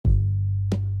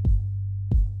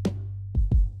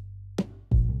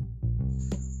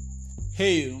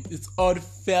Hey, it's Odd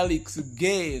Felix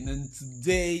again, and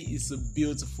today is a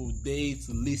beautiful day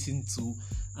to listen to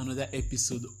another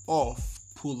episode of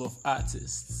Pool of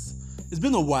Artists. It's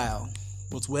been a while,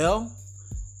 but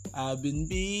I've been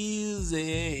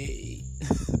busy.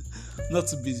 Not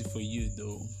too busy for you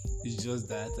though. It's just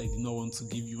that I did not want to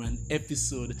give you an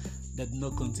episode that did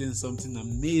not contain something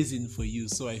amazing for you,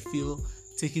 so I feel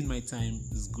taking my time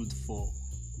is good for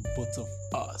both of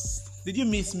us. Did you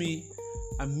miss me?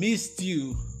 I missed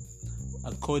you.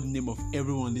 I'll call the name of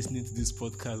everyone listening to this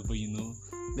podcast, but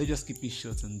let's just keep it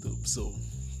short and dope. So,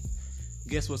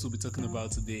 guess what we'll be talking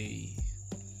about today?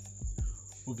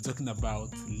 We'll be talking about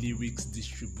lyrics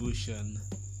distribution.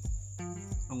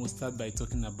 And we'll start by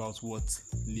talking about what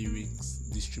lyrics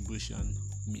distribution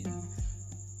means.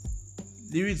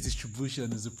 Lyrics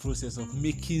distribution is the process of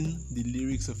making the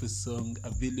lyrics of a song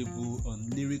available on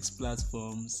lyrics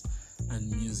platforms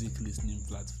and music listening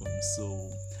platforms.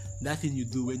 So that thing you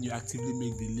do when you actively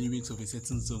make the lyrics of a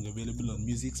certain song available on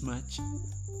Musicsmatch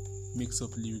makes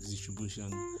up lyrics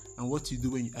distribution. And what you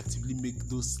do when you actively make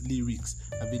those lyrics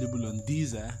available on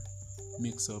Deezer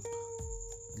makes up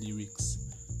lyrics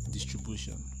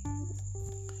distribution.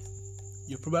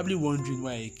 You're probably wondering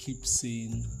why I keep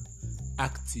saying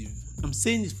active. I'm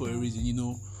saying it for a reason.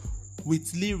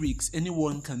 With lyrics,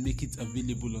 anyone can make it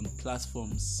available on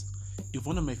platforms. If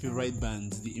one of my favorite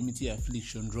bands, the Amity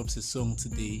Affliction, drops a song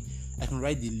today, I can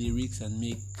write the lyrics and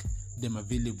make them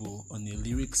available on a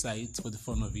lyric site for the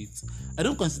fun of it. I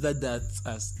don't consider that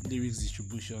as lyrics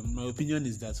distribution. My opinion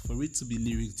is that for it to be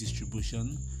lyrics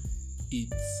distribution,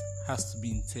 it has to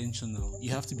be intentional.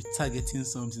 You have to be targeting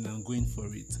something and going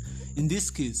for it. In this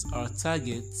case, our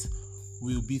target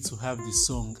will be to have the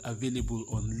song available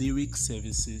on lyric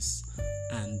services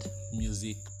and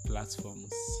music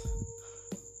platforms.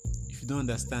 If you don't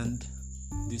understand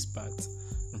this part,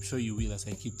 I'm sure you will as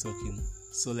I keep talking.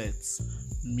 So let's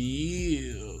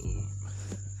move.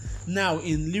 Now,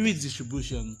 in lyrics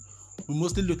distribution, we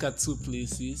mostly look at two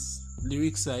places: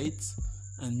 lyric sites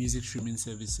and music streaming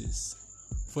services.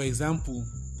 For example,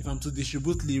 if I'm to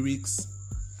distribute lyrics,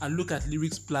 I look at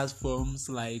lyrics platforms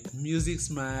like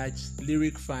Musicsmatch,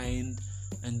 LyricFind,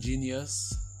 and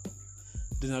Genius.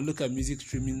 Then I look at music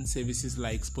streaming services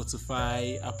like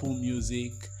Spotify, Apple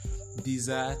Music,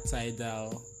 Deezer,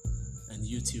 Tidal, and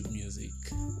YouTube Music.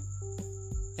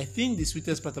 I think the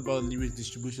sweetest part about lyric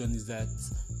distribution is that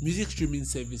music streaming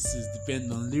services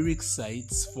depend on lyric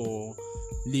sites for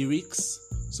lyrics.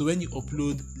 So when you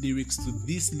upload lyrics to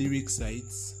these lyric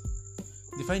sites,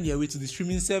 they find their way to the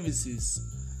streaming services.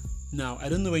 Now, I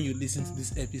don't know when you listen to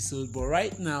this episode, but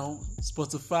right now,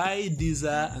 Spotify,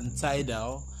 Deezer, and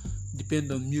Tidal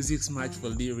depend on Musicsmatch for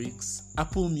lyrics.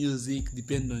 Apple Music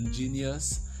depend on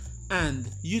Genius, and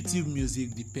YouTube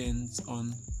Music depends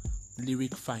on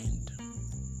LyricFind.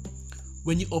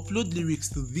 When you upload lyrics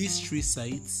to these three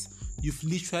sites, you've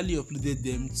literally uploaded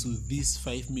them to these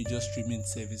 5 major streaming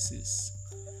services.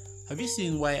 Have you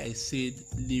seen why I said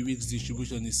lyrics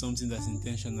distribution is something that's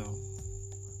intentional?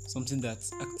 Something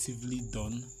that's actively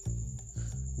done?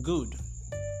 Good.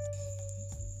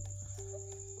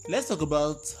 Let's talk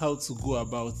about how to go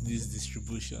about this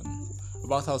distribution,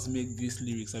 about how to make these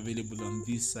lyrics available on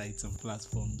these sites and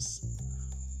platforms.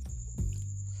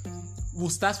 We'll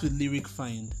start with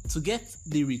LyricFind. To get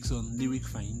lyrics on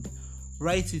LyricFind,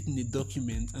 write it in a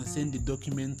document and send the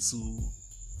document to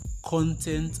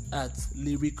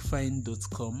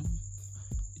content@lyricfind.com.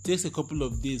 It takes a couple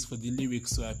of days for the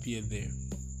lyrics to appear there.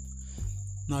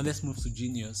 Now let's move to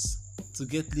Genius. To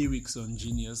get lyrics on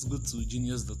Genius, go to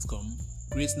genius.com,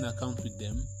 create an account with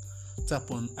them, tap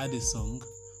on Add a Song,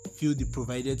 fill the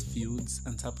provided fields,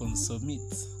 and tap on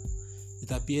Submit.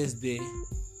 It appears there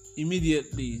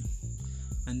immediately.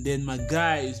 And then my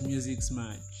guy is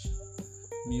Musicsmatch.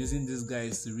 I'm using these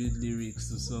guys to read lyrics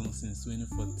to songs since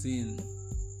 2014.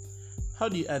 How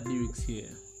do you add lyrics here?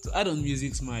 To add on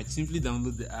Musicsmatch, simply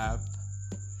download the app,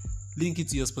 link it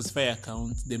to your Spotify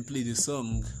account, then play the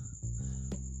song.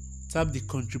 Tap the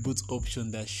contribute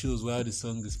option that shows while the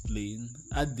song is playing.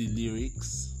 Add the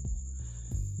lyrics.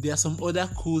 There are some other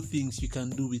cool things you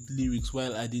can do with lyrics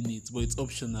while adding it, but it's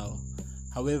optional.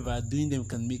 However, doing them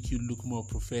can make you look more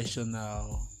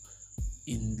professional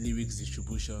in lyrics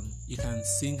distribution. You can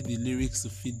sync the lyrics to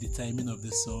fit the timing of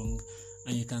the song,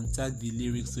 and you can tag the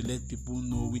lyrics to let people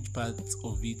know which part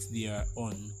of it they are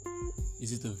on.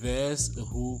 Is it a verse, a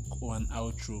hook, or an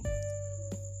outro?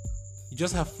 You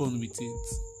just have fun with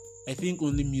it. I think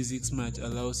only Musicsmatch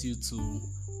allows you to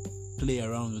play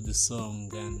around with the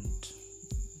song and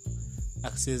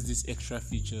access these extra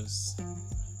features.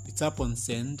 You tap on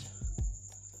send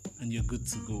and you're good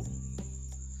to go.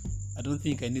 I don't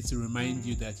think I need to remind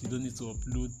you that you don't need to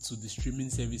upload to the streaming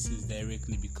services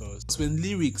directly, because when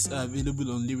lyrics are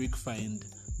available on Lyric Find,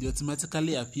 they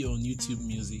automatically appear on YouTube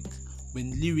Music.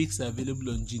 When lyrics are available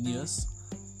on Genius,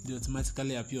 they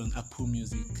automatically appear on Apple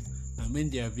Music. And when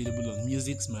they are available on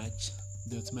Music Match,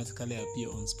 they automatically appear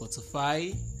on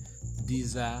Spotify,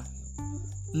 Deezer,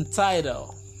 and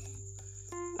Tidal.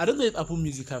 I don't know if Apple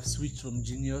Music have switched from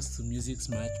Genius to Music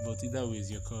Match, but either way,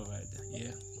 you're covered.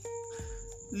 Yeah.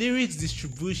 Lyrics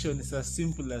distribution is as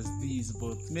simple as this,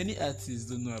 but many artists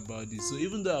don't know about this. So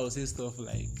even though I will say stuff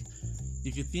like,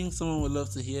 if you think someone would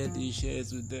love to hear this, share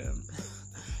it with them.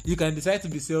 You can decide to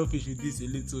be selfish with this a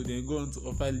little, then go on to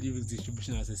offer lyrics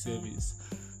distribution as a service.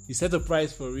 You set a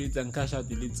price for it and cash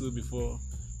out a little before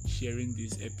sharing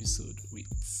this episode with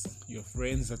your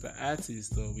friends that are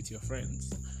artists or with your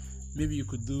friends. Maybe you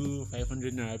could do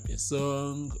 500 naira per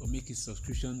song, or make it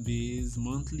subscription based,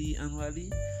 monthly,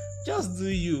 annually. Just do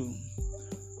you.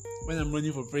 When I'm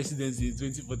running for presidency in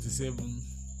 2047,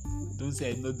 don't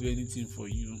say I don't do anything for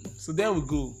you. So there we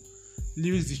go.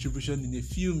 Lyrics distribution in a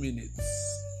few minutes.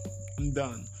 I'm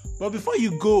done. But before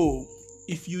you go,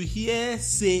 if you hear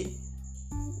say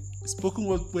spoken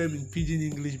word poem in Pidgin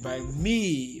English by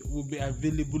me will be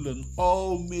available on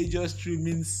all major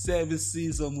streaming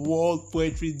services on World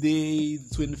Poetry Day,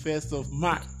 21st of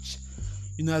March.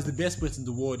 You know, as the best poet in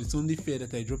the world, it's only fair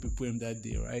that I drop a poem that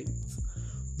day, right?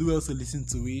 Do also listen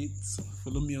to it.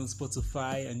 Follow me on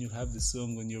Spotify and you'll have the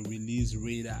song on your release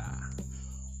radar.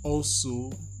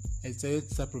 Also, I decided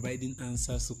to start providing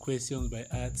answers to questions by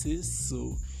artists.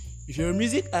 So if you're a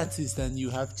music artist and you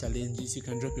have challenges, you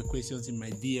can drop your questions in my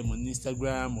DM on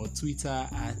Instagram or Twitter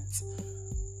at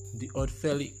The Odd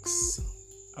Felix.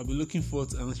 I'll be looking forward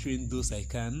to answering those I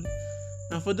can.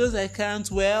 And for those I can't,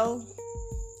 well,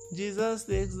 Jesus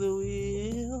takes the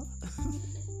wheel.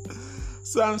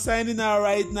 So I'm signing out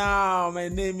right now. My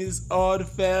name is Odd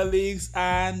Felix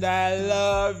and I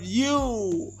love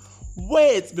you.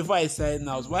 Wait, before I sign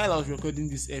out, while I was recording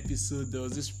this episode, there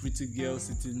was this pretty girl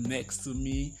sitting next to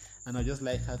me, and I'd just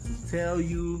like her to tell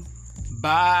you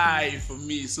bye for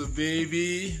me. So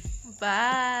baby,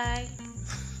 bye.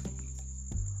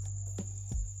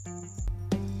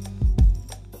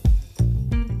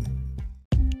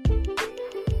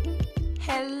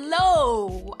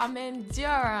 Hello, I'm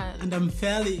Endurance. And I'm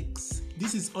Felix.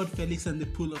 This is Odd Felix and the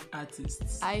Pool of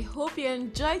Artists. I hope you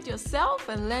enjoyed yourself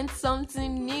and learned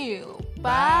something new.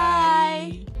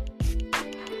 Bye.